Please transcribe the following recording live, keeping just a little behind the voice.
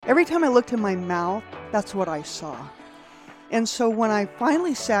Every time I looked in my mouth, that's what I saw. And so when I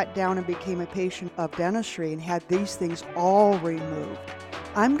finally sat down and became a patient of dentistry and had these things all removed,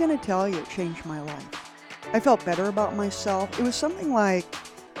 I'm going to tell you, it changed my life. I felt better about myself. It was something like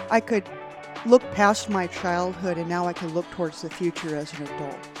I could look past my childhood and now I can look towards the future as an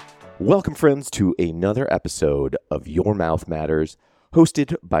adult. Welcome, friends, to another episode of Your Mouth Matters,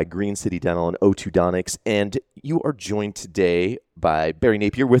 hosted by Green City Dental and O2 Donics. And you are joined today by Barry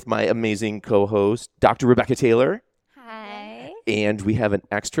Napier with my amazing co-host, Dr. Rebecca Taylor. Hi. And we have an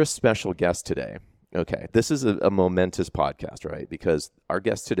extra special guest today. Okay, this is a momentous podcast, right? Because our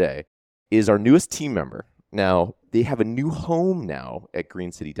guest today is our newest team member. Now, they have a new home now at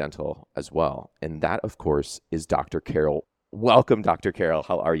Green City Dental as well. And that, of course, is Dr. Carroll. Welcome, Dr. Carroll.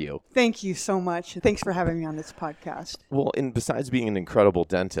 How are you? Thank you so much. Thanks for having me on this podcast. Well, and besides being an incredible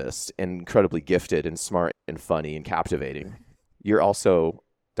dentist and incredibly gifted and smart and funny and captivating, you're also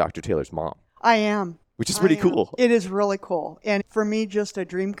Dr. Taylor's mom. I am. Which is pretty cool. It is really cool. And for me, just a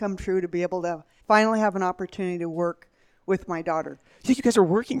dream come true to be able to finally have an opportunity to work with my daughter. So you guys are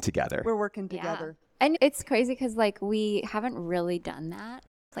working together. We're working together. Yeah. And it's crazy because, we haven't really done that.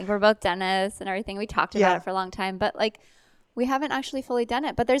 We're both dentists and everything. We talked about it for a long time. But, we haven't actually fully done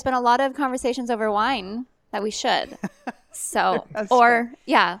it. But there's been a lot of conversations over wine that we should. So,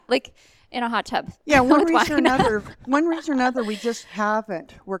 in a hot tub. Yeah, one reason or another, we just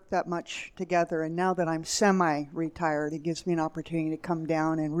haven't worked that much together. And now that I'm semi-retired, it gives me an opportunity to come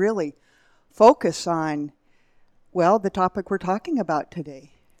down and really focus on, the topic we're talking about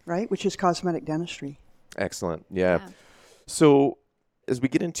today, right? Which is cosmetic dentistry. Excellent. Yeah. So as we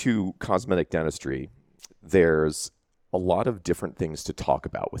get into cosmetic dentistry, there's a lot of different things to talk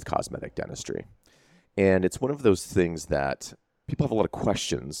about with cosmetic dentistry. And it's one of those things that people have a lot of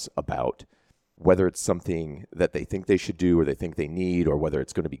questions about, whether it's something that they think they should do or they think they need, or whether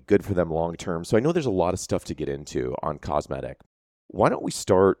it's going to be good for them long term. So I know there's a lot of stuff to get into on cosmetic. Why don't we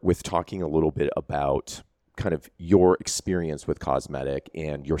start with talking a little bit about kind of your experience with cosmetic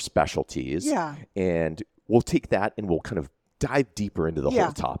and your specialties? Yeah. And we'll take that and we'll kind of dive deeper into the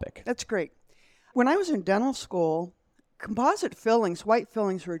whole topic. That's great. When I was in dental school, composite fillings, white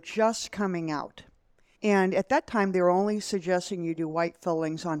fillings, were just coming out. And at that time, they were only suggesting you do white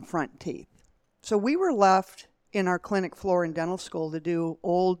fillings on front teeth. So we were left in our clinic floor in dental school to do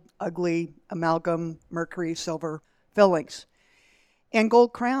old, ugly amalgam, mercury, silver fillings. And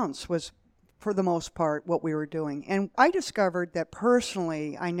gold crowns was, for the most part, what we were doing. And I discovered that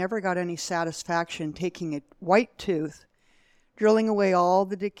personally, I never got any satisfaction taking a white tooth, drilling away all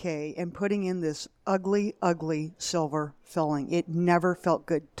the decay, and putting in this ugly, ugly silver filling. It never felt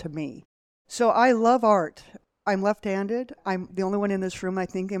good to me. So I love art. I'm left-handed. I'm the only one in this room, I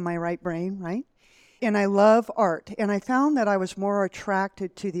think, in my right brain, right? And I love art. And I found that I was more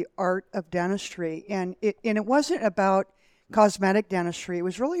attracted to the art of dentistry. And it wasn't about cosmetic dentistry. It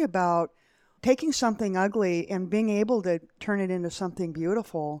was really about taking something ugly and being able to turn it into something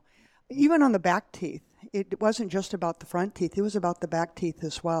beautiful, even on the back teeth. It wasn't just about the front teeth. It was about the back teeth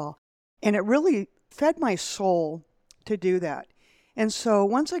as well. And it really fed my soul to do that. And so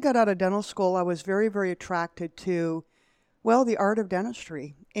once I got out of dental school, I was very, very attracted to, the art of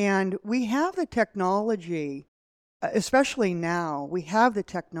dentistry. And we have the technology, especially now, we have the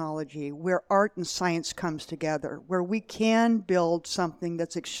technology where art and science comes together, where we can build something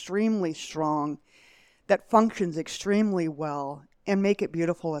that's extremely strong, that functions extremely well, and make it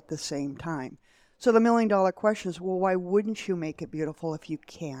beautiful at the same time. So the million-dollar question is, why wouldn't you make it beautiful if you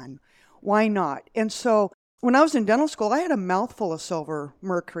can? Why not? And so when I was in dental school, I had a mouthful of silver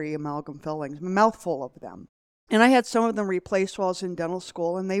mercury amalgam fillings, a mouthful of them. And I had some of them replaced while I was in dental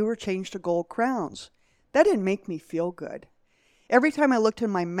school, and they were changed to gold crowns. That didn't make me feel good. Every time I looked in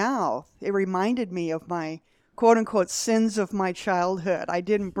my mouth, it reminded me of my quote-unquote sins of my childhood. I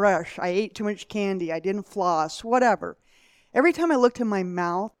didn't brush. I ate too much candy. I didn't floss, whatever. Every time I looked in my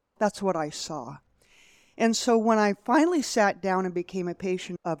mouth, that's what I saw. And so when I finally sat down and became a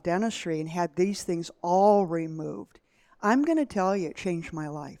patient of dentistry and had these things all removed, I'm going to tell you, it changed my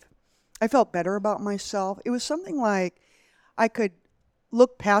life. I felt better about myself. It was something like I could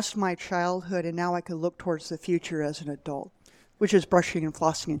look past my childhood and now I could look towards the future as an adult, which is brushing and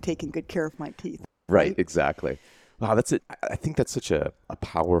flossing and taking good care of my teeth. Right, exactly. Wow, that's it. I think that's such a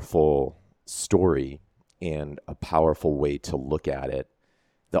powerful story and a powerful way to look at it,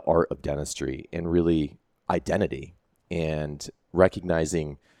 the art of dentistry and really identity, and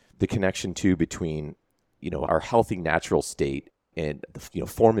recognizing the connection too between, our healthy natural state and the,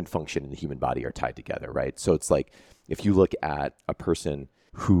 form and function in the human body are tied together, right? So it's like if you look at a person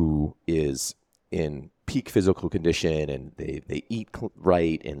who is in peak physical condition and they eat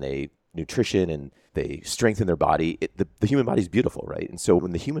right and they nutrition and they strengthen their body, the human body is beautiful, right? And so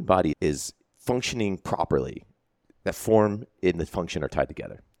when the human body is functioning properly, that form and the function are tied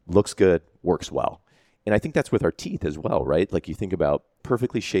together. Looks good, works well. And I think that's with our teeth as well, right? Like you think about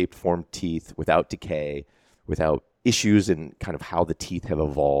perfectly shaped, formed teeth without decay, without issues in kind of how the teeth have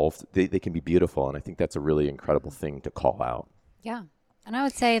evolved. They can be beautiful. And I think that's a really incredible thing to call out. Yeah. And I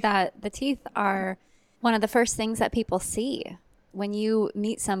would say that the teeth are one of the first things that people see. When you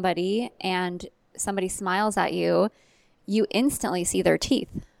meet somebody and somebody smiles at you, you instantly see their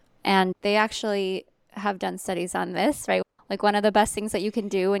teeth. And they actually have done studies on this, right? Like one of the best things that you can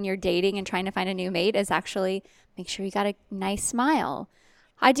do when you're dating and trying to find a new mate is actually make sure you got a nice smile.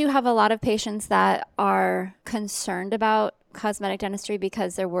 I do have a lot of patients that are concerned about cosmetic dentistry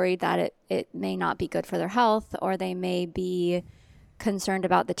because they're worried that it may not be good for their health, or they may be concerned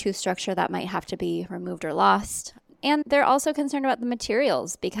about the tooth structure that might have to be removed or lost. And they're also concerned about the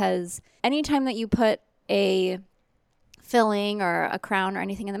materials, because anytime that you put a filling or a crown or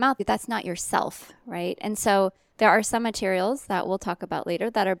anything in the mouth, that's not yourself, right? And so there are some materials that we'll talk about later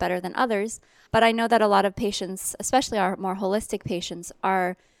that are better than others. But I know that a lot of patients, especially our more holistic patients,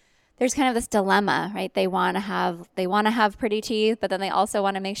 there's kind of this dilemma, right? They want to have pretty teeth, but then they also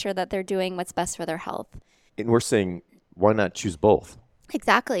want to make sure that they're doing what's best for their health. And we're saying, why not choose both?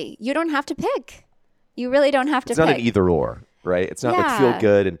 Exactly. You don't have to pick. You really don't have to pick. It's not an either or, right? It's not like feel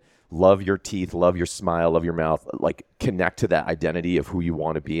good and love your teeth, love your smile, love your mouth, like connect to that identity of who you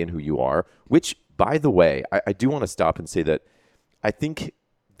want to be and who you are, which, by the way, I do want to stop and say that I think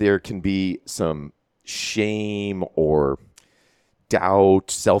there can be some shame or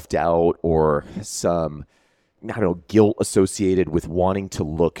doubt, self-doubt, or some, guilt associated with wanting to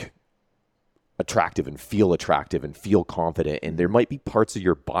look attractive and feel confident. And there might be parts of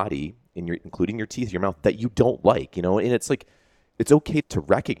your body, including your teeth, your mouth, that you don't like, and it's like, it's okay to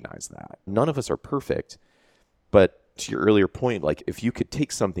recognize that. None of us are perfect, but to your earlier point, like if you could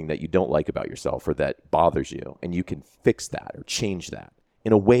take something that you don't like about yourself or that bothers you, and you can fix that or change that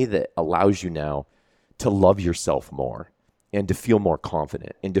in a way that allows you now to love yourself more and to feel more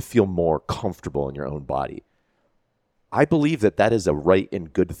confident and to feel more comfortable in your own body, I believe that is a right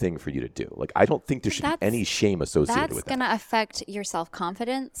and good thing for you to do. Like, I don't think there should be any shame associated with that. That's going to affect your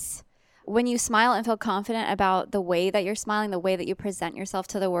self-confidence. When you smile and feel confident about the way that you're smiling, the way that you present yourself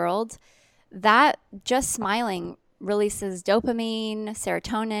to the world, that just smiling releases dopamine,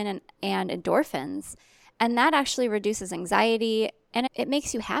 serotonin, and endorphins. And that actually reduces anxiety and it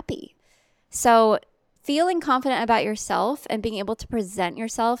makes you happy. So feeling confident about yourself and being able to present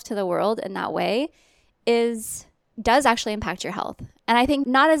yourself to the world in that way does actually impact your health. And I think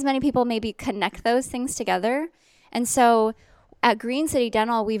not as many people maybe connect those things together. And so at Green City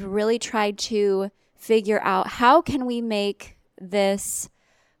Dental, we've really tried to figure out how can we make this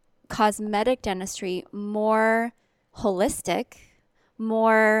cosmetic dentistry more holistic,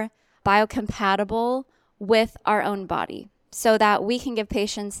 more biocompatible with our own body, so that we can give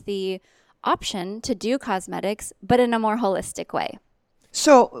patients the option to do cosmetics, but in a more holistic way.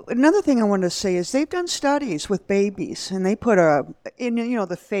 So another thing I wanted to say is they've done studies with babies, and they put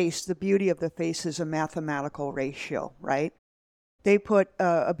the face, the beauty of the face is a mathematical ratio, right? They put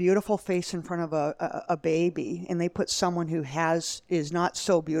a beautiful face in front of a baby, and they put someone who is not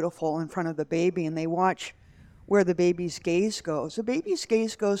so beautiful in front of the baby, and they watch where the baby's gaze goes. The baby's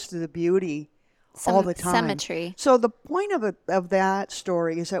gaze goes to the beauty all the time. Symmetry. So the point of that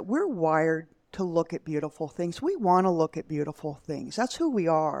story is that we're wired to look at beautiful things. We want to look at beautiful things. That's who we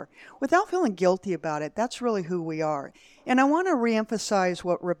are. Without feeling guilty about it, that's really who we are. And I want to reemphasize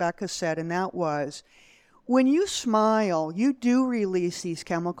what Rebecca said, and that was, when you smile, you do release these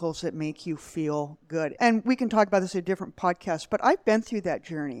chemicals that make you feel good. And we can talk about this in a different podcast, but I've been through that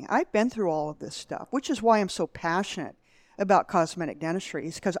journey. I've been through all of this stuff, which is why I'm so passionate about cosmetic dentistry,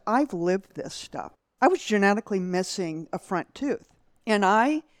 is because I've lived this stuff. I was genetically missing a front tooth, and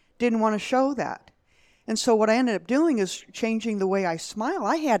I didn't want to show that. And so what I ended up doing is changing the way I smile.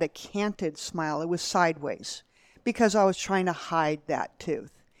 I had a canted smile. It was sideways because I was trying to hide that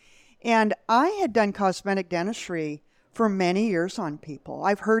tooth. And I had done cosmetic dentistry for many years on people.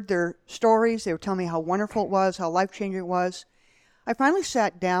 I've heard their stories. They were telling me how wonderful it was, how life-changing it was. I finally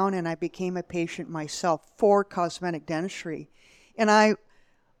sat down and I became a patient myself for cosmetic dentistry. And I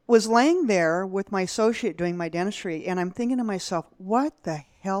was laying there with my associate doing my dentistry, and I'm thinking to myself, what the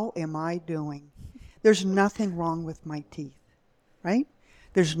hell am I doing? There's nothing wrong with my teeth, right?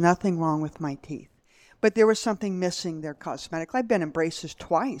 There's nothing wrong with my teeth. But there was something missing there cosmetically. I've been in braces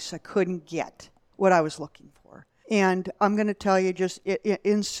twice. I couldn't get what I was looking for. And I'm going to tell you just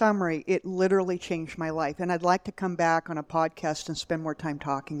in summary, it literally changed my life. And I'd like to come back on a podcast and spend more time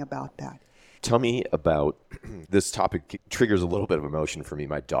talking about that. Tell me about this topic. Triggers a little bit of emotion for me.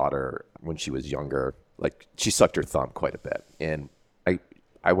 My daughter, when she was younger, like she sucked her thumb quite a bit. And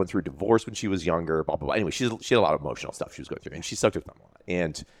I went through divorce when she was younger, blah, blah, blah. Anyway, she had a lot of emotional stuff she was going through. And she sucked her thumb a lot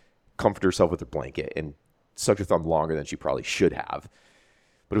and comforted herself with her blanket and sucked her thumb longer than she probably should have.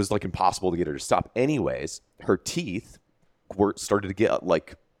 But it was like impossible to get her to stop. Anyways, her teeth started to get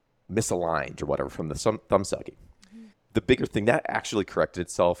like misaligned or whatever from the thumb sucking. The bigger thing, that actually corrected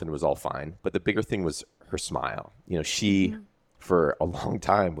itself and it was all fine. But the bigger thing was her smile. You know, she, for a long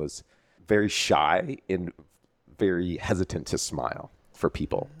time, was very shy and very hesitant to smile for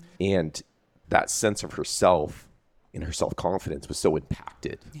people. And that sense of herself and her self-confidence was so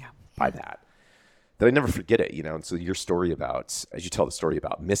impacted by that I never forget it, you know. And so your story about, as you tell the story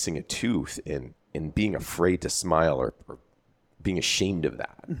about missing a tooth and being afraid to smile or being ashamed of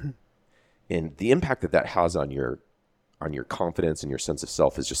that. And the impact that has on your confidence and your sense of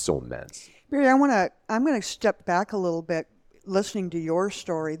self is just so immense. Barry, I'm going to step back a little bit listening to your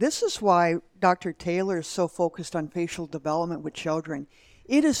story. This is why Dr. Taylor is so focused on facial development with children.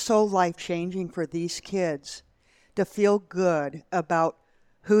 It is so life-changing for these kids to feel good about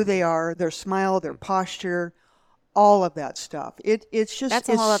who they are, their smile, their posture, all of that stuff. It's just, that's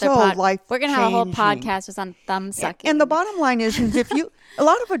a it's whole so other life-changing. We're going to have a whole podcast just on thumb sucking. And the bottom line is a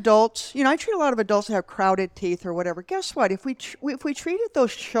lot of adults, you know, I treat a lot of adults that have crowded teeth or whatever. Guess what? If we treated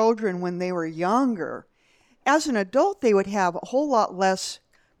those children when they were younger, as an adult, they would have a whole lot less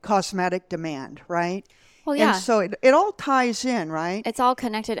cosmetic demand, right? Well, yeah. And so it all ties in, right? It's all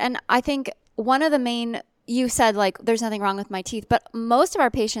connected. And I think one of the main, you said like, there's nothing wrong with my teeth, but most of our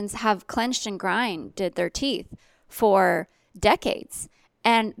patients have clenched and grinded their teeth for decades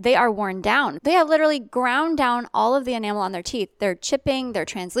and they are worn down. They have literally ground down all of the enamel on their teeth. They're chipping, they're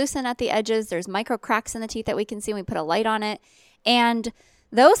translucent at the edges. There's micro cracks in the teeth that we can see when we put a light on it. And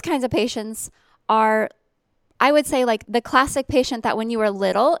those kinds of patients are, I would say, like the classic patient that when you were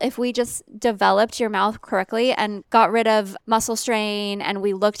little, if we just developed your mouth correctly and got rid of muscle strain and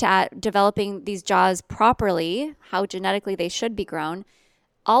we looked at developing these jaws properly, how genetically they should be grown,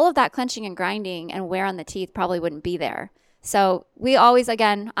 all of that clenching and grinding and wear on the teeth probably wouldn't be there. So we always,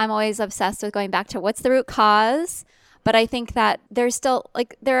 again, I'm always obsessed with going back to what's the root cause. But I think that there's still,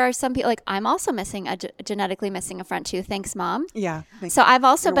 like, there are some people, like, I'm also genetically missing a front tooth. Thanks, Mom. Yeah. So I've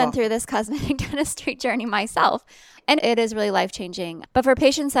also been through this cosmetic dentistry journey myself. And it is really life-changing. But for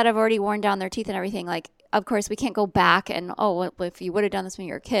patients that have already worn down their teeth and everything, like, of course, we can't go back and, well, if you would have done this when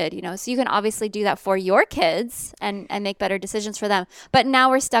you were a kid, you know. So you can obviously do that for your kids and make better decisions for them. But now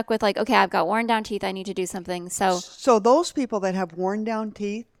we're stuck with, like, okay, I've got worn down teeth. I need to do something. So those people that have worn down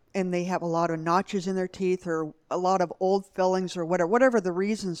teeth, and they have a lot of notches in their teeth or a lot of old fillings or whatever the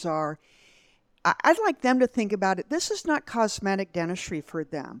reasons are, I'd like them to think about it. This is not cosmetic dentistry for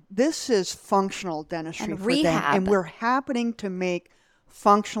them. This is functional dentistry for them. And we're happening to make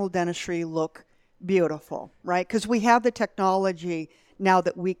functional dentistry look beautiful, right? Because we have the technology now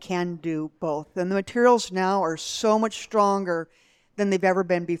that we can do both. And the materials now are so much stronger than they've ever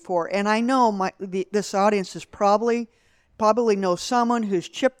been before. And I know this audience is probably know someone who's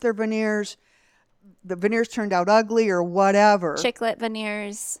chipped their veneers, the veneers turned out ugly or whatever. Chiclet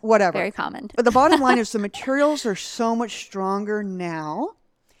veneers. Whatever. Very common. But the bottom line is the materials are so much stronger now.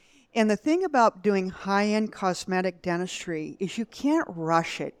 And the thing about doing high-end cosmetic dentistry is you can't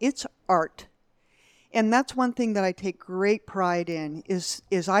rush it. It's art. And that's one thing that I take great pride in is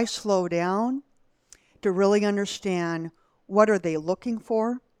I slow down to really understand what are they looking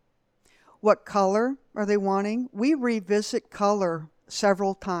for. What color are they wanting? We revisit color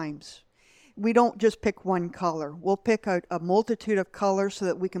several times. We don't just pick one color. We'll pick a multitude of colors so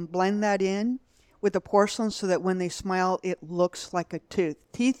that we can blend that in with the porcelain so that when they smile, it looks like a tooth.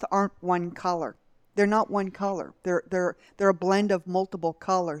 Teeth aren't one color. They're not one color. They're a blend of multiple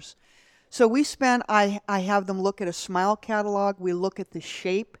colors. So I have them look at a smile catalog. We look at the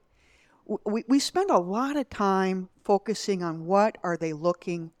shape. We spend a lot of time focusing on what are they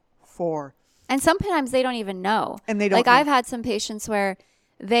looking for. And sometimes they don't even know. And they don't like know. I've had some patients where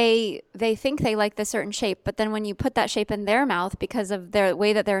they think they like the certain shape, but then when you put that shape in their mouth because of their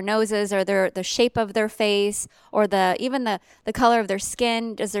way that their nose is or the shape of their face or even the color of their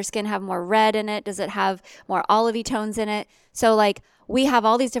skin, does their skin have more red in it? Does it have more olivey tones in it? So like we have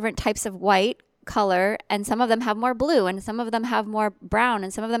all these different types of white color and some of them have more blue and some of them have more brown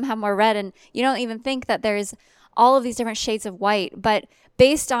and some of them have more red, and you don't even think that there's all of these different shades of white, but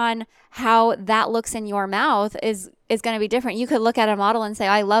based on how that looks in your mouth is is going to be different. You could look at a model and say,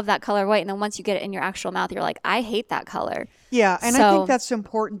 I love that color white. And then once you get it in your actual mouth, you're like, I hate that color. Yeah. And I think that's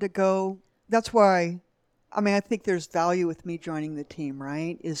important to go. That's why, I think there's value with me joining the team,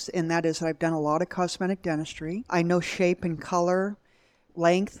 right? And that is I've done a lot of cosmetic dentistry. I know shape and color,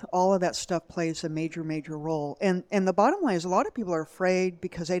 length, all of that stuff plays a major, major role. And the bottom line is a lot of people are afraid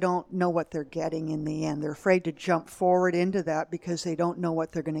because they don't know what they're getting in the end. They're afraid to jump forward into that because they don't know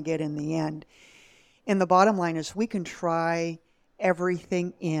what they're going to get in the end. And the bottom line is we can try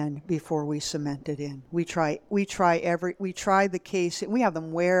everything in before we cement it in. We try the case, and we have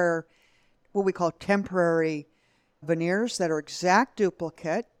them wear what we call temporary veneers that are exact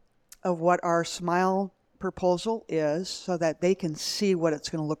duplicate of what our smile proposal is so that they can see what it's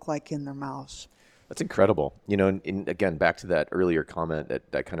going to look like in their mouths. That's incredible. And again, back to that earlier comment,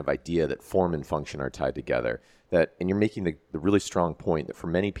 that kind of idea that form and function are tied together. And you're making the really strong point that for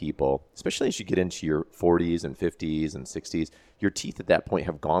many people, especially as you get into your 40s and 50s and 60s, your teeth at that point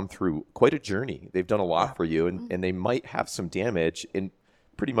have gone through quite a journey. They've done a lot for you, and they might have some damage. In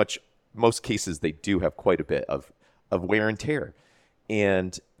pretty much most cases, they do have quite a bit of wear and tear.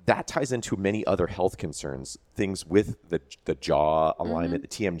 And that ties into many other health concerns, things with the jaw alignment, the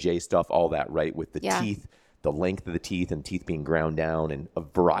TMJ stuff, all that, right? With the teeth, the length of the teeth and teeth being ground down, and a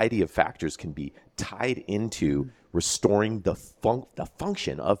variety of factors can be tied into restoring the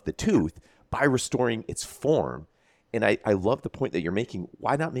function of the tooth by restoring its form. And I love the point that you're making.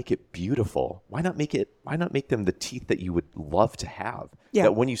 Why not make it beautiful? Why not make them the teeth that you would love to have? Yeah.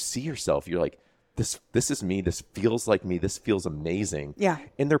 That when you see yourself, you're like, this is me. This feels like me. This feels amazing. Yeah.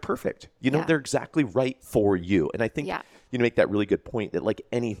 And they're perfect. They're exactly right for you. And I think you make that really good point that like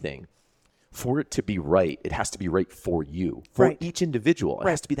anything, for it to be right, it has to be right for you, for each individual. It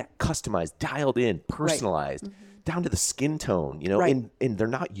has to be that customized, dialed in, personalized, down to the skin tone, and they're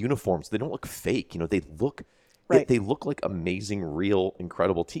not uniform. So they don't look fake. They look they look like amazing, real,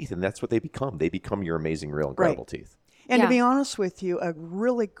 incredible teeth. And that's what they become. They become your amazing, real, incredible teeth. And to be honest with you, a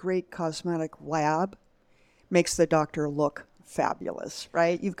really great cosmetic lab makes the doctor look fabulous,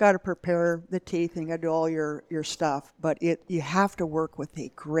 right? You've got to prepare the teeth and you got to do all your stuff, but you have to work with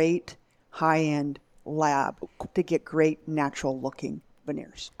a great high-end lab to get great natural looking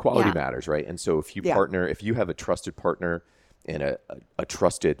veneers. Quality matters, right? And so if you partner, if you have a trusted partner and a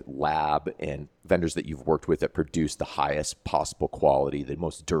trusted lab and vendors that you've worked with that produce the highest possible quality, the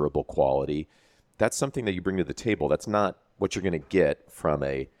most durable quality, that's something that you bring to the table. That's not what you're going to get from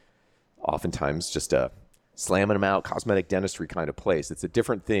oftentimes just a slamming them out cosmetic dentistry kind of place. It's a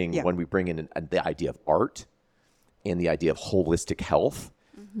different thing when we bring in the idea of art and the idea of holistic health,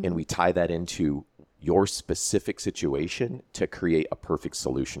 and we tie that into your specific situation to create a perfect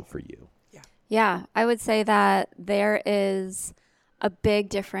solution for you. Yeah, I would say that there is a big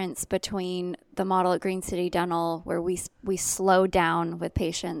difference between the model at Green City Dental where we slow down with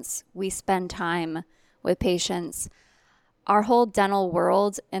patients, we spend time with patients. Our whole dental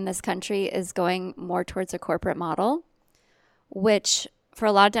world in this country is going more towards a corporate model, which for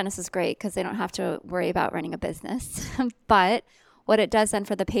a lot of dentists is great because they don't have to worry about running a business. But what it does then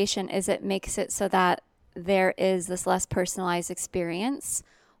for the patient is it makes it so that there is this less personalized experience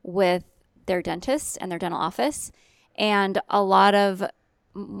with their dentist and their dental office. And a lot of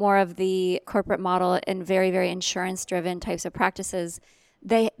more of the corporate model and very, very insurance-driven types of practices,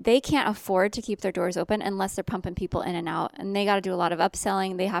 they can't afford to keep their doors open unless they're pumping people in and out. And they got to do a lot of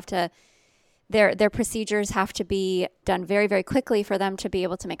upselling. They have to, their procedures have to be done very, very quickly for them to be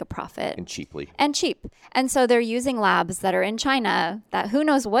able to make a profit. And cheaply. And cheap. And so they're using labs that are in China that who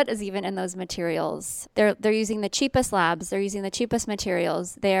knows what is even in those materials. They're using the cheapest labs. They're using the cheapest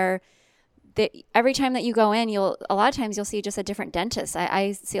materials. Every time that you go in, a lot of times you'll see just a different dentist.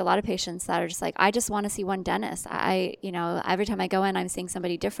 I see a lot of patients that are just like, I just want to see one dentist. Every time I go in, I'm seeing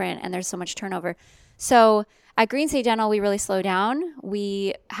somebody different and there's so much turnover. So at Green City Dental, we really slow down.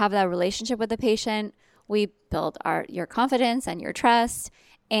 We have that relationship with the patient. We build your confidence and your trust.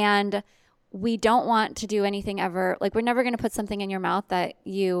 And we don't want to do anything ever, like we're never going to put something in your mouth that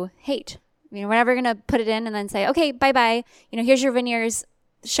you hate. We're never going to put it in and then say, okay, bye-bye. Here's your veneers.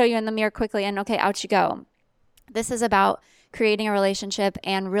 Show you in the mirror quickly and okay, out you go. This is about creating a relationship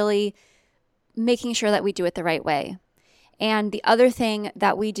and really making sure that we do it the right way. And the other thing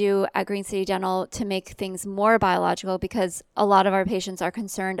that we do at Green City Dental to make things more biological, because a lot of our patients are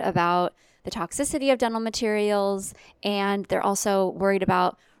concerned about the toxicity of dental materials, and they're also worried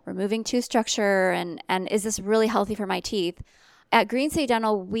about removing tooth structure and is this really healthy for my teeth? At Green City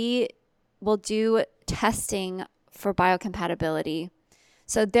Dental, we will do testing for biocompatibility.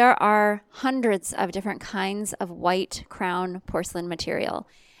 So there are hundreds of different kinds of white crown porcelain material.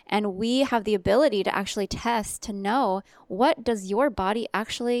 And we have the ability to actually test to know, what does your body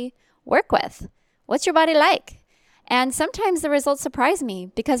actually work with? What's your body like? And sometimes the results surprise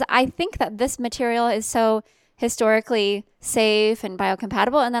me, because I think that this material is so historically safe and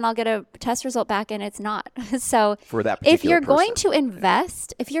biocompatible, and then I'll get a test result back and it's not. So for that if you're person. going to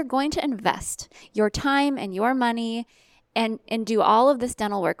invest your time and your money and do all of this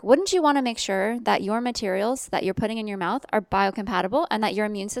dental work, wouldn't you want to make sure that your materials that you're putting in your mouth are biocompatible and that your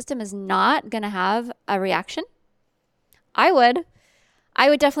immune system is not going to have a reaction? I would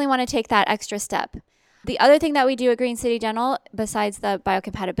definitely want to take that extra step. The other thing that we do at Green City Dental, besides the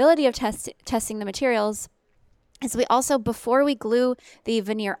biocompatibility of testing the materials, is we also, before we glue the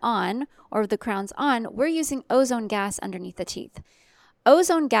veneer on or the crowns on, we're using ozone gas underneath the teeth.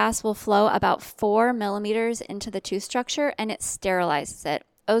 Ozone gas will flow about 4 millimeters into the tooth structure, and it sterilizes it.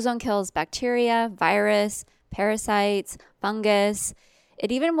 Ozone kills bacteria, virus, parasites, fungus.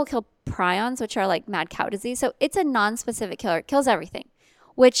 It even will kill prions, which are like mad cow disease. So it's a non-specific killer. It kills everything,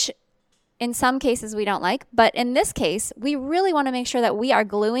 which in some cases we don't like. But in this case, we really want to make sure that we are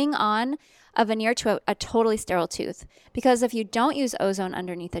gluing on a veneer to a totally sterile tooth. Because if you don't use ozone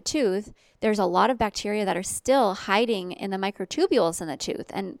underneath a tooth, there's a lot of bacteria that are still hiding in the microtubules in the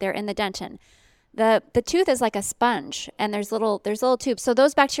tooth, and they're in the dentin. The tooth is like a sponge, and there's little tubes. So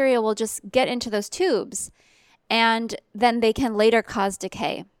those bacteria will just get into those tubes, and then they can later cause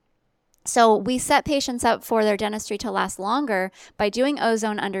decay. So we set patients up for their dentistry to last longer by doing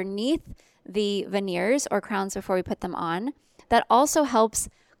ozone underneath the veneers or crowns before we put them on. That also helps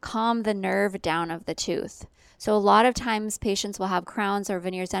calm the nerve down of the tooth. So a lot of times patients will have crowns or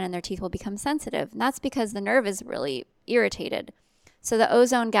veneers done and their teeth will become sensitive. And that's because the nerve is really irritated. So the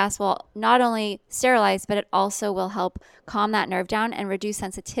ozone gas will not only sterilize, but it also will help calm that nerve down and reduce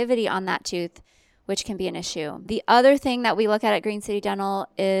sensitivity on that tooth, which can be an issue. The other thing that we look at Green City Dental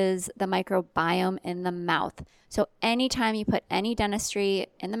is the microbiome in the mouth. So anytime you put any dentistry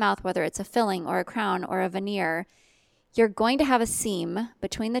in the mouth, whether it's a filling or a crown or a veneer, you're going to have a seam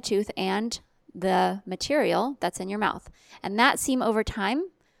between the tooth and the material that's in your mouth. And that seam over time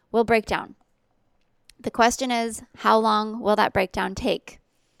will break down. The question is, how long will that breakdown take?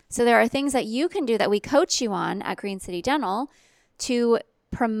 So there are things that you can do that we coach you on at Green City Dental to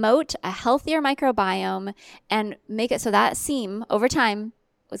promote a healthier microbiome and make it so that seam over time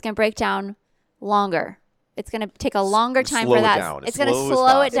is going to break down longer. It's going to take a longer time for that. It's going to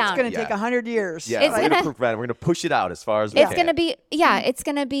slow it down. It's going to take 100 years. Yeah, we're going to push it out as far as we can. It's going to be, it's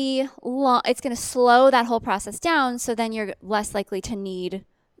going to be long. It's going to slow that whole process down. So then you're less likely to need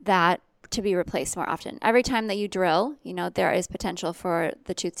that to be replaced more often. Every time that you drill, there is potential for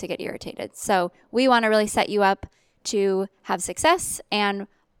the tooth to get irritated. So we want to really set you up to have success. And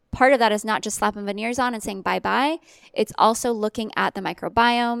part of that is not just slapping veneers on and saying bye-bye. It's also looking at the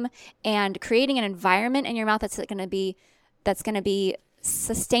microbiome and creating an environment in your mouth that's going to be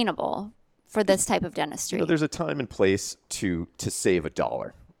sustainable for this type of dentistry. There's a time and place to save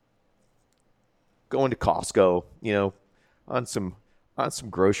 $1. Going to Costco, on some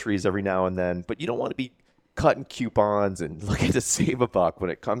groceries every now and then, but you don't want to be cutting coupons and looking to save $1 when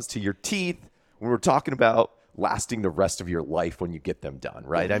it comes to your teeth. When we're talking about lasting the rest of your life when you get them done,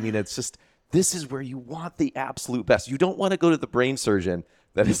 right? I mean, it's just, this is where you want the absolute best. You don't want to go to the brain surgeon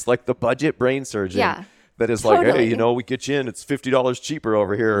that is like the budget brain surgeon that is like, hey, we get you in, it's $50 cheaper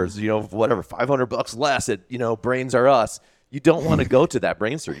over here, or, whatever, $500 less at, Brains Are Us. You don't want to go to that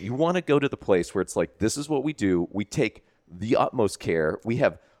brain surgeon. You want to go to the place where it's like, this is what we do. We take the utmost care. We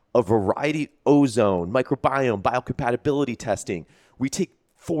have a variety, ozone, microbiome, biocompatibility testing. We take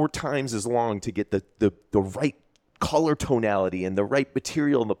 4 times as long to get the right color tonality and the right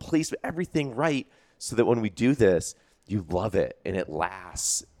material and the placement, everything right, so that when we do this, you love it and it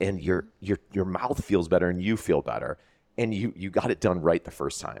lasts and your mouth feels better and you feel better and you got it done right the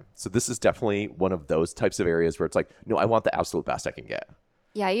first time. So this is definitely one of those types of areas where it's like, no, I want the absolute best I can get.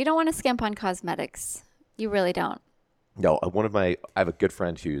 Yeah, you don't want to skimp on cosmetics. You really don't. No, I have a good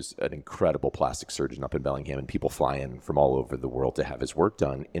friend who's an incredible plastic surgeon up in Bellingham, and people fly in from all over the world to have his work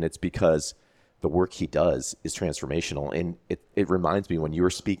done. And it's because the work he does is transformational. And it reminds me, when you were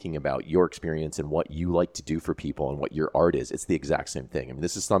speaking about your experience and what you like to do for people and what your art is, it's the exact same thing. I mean,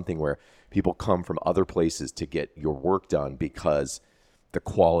 this is something where people come from other places to get your work done because the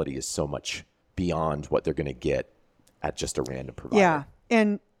quality is so much beyond what they're going to get at just a random provider.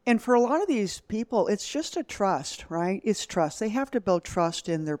 Yeah. And for a lot of these people, it's just a trust, right? It's trust. They have to build trust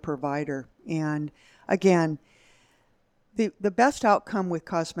in their provider. And again, the best outcome with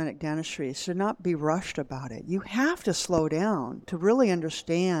cosmetic dentistry is to not be rushed about it. You have to slow down to really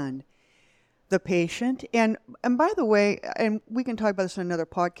understand the patient. And by the way, and we can talk about this in another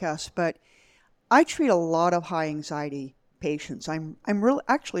podcast, but I treat a lot of high anxiety patients. I'm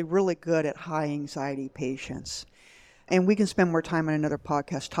actually really good at high anxiety patients. And we can spend more time on another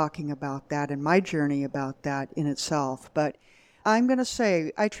podcast talking about that and my journey about that in itself. But I'm going to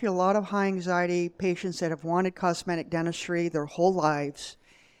say I treat a lot of high anxiety patients that have wanted cosmetic dentistry their whole lives.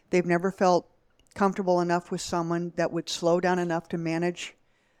 They've never felt comfortable enough with someone that would slow down enough to manage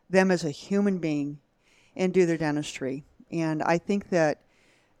them as a human being and do their dentistry. And I think that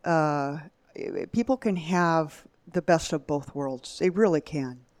people can have the best of both worlds. They really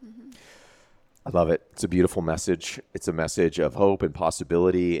can. I love it. It's a beautiful message. It's a message of hope and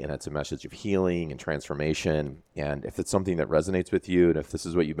possibility, and it's a message of healing and transformation. And if it's something that resonates with you, and if this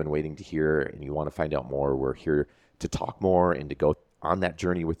is what you've been waiting to hear and you want to find out more, we're here to talk more and to go on that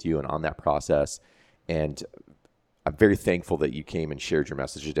journey with you and on that process. And I'm very thankful that you came and shared your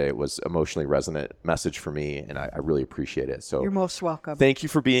message today. It was emotionally resonant message for me, and I really appreciate it. So you're most welcome. Thank you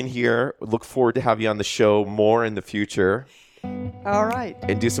for being here. Look forward to have you on the show more in the future. All right.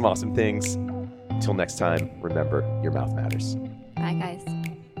 And do some awesome things. Until next time, remember, your mouth matters. Bye, guys.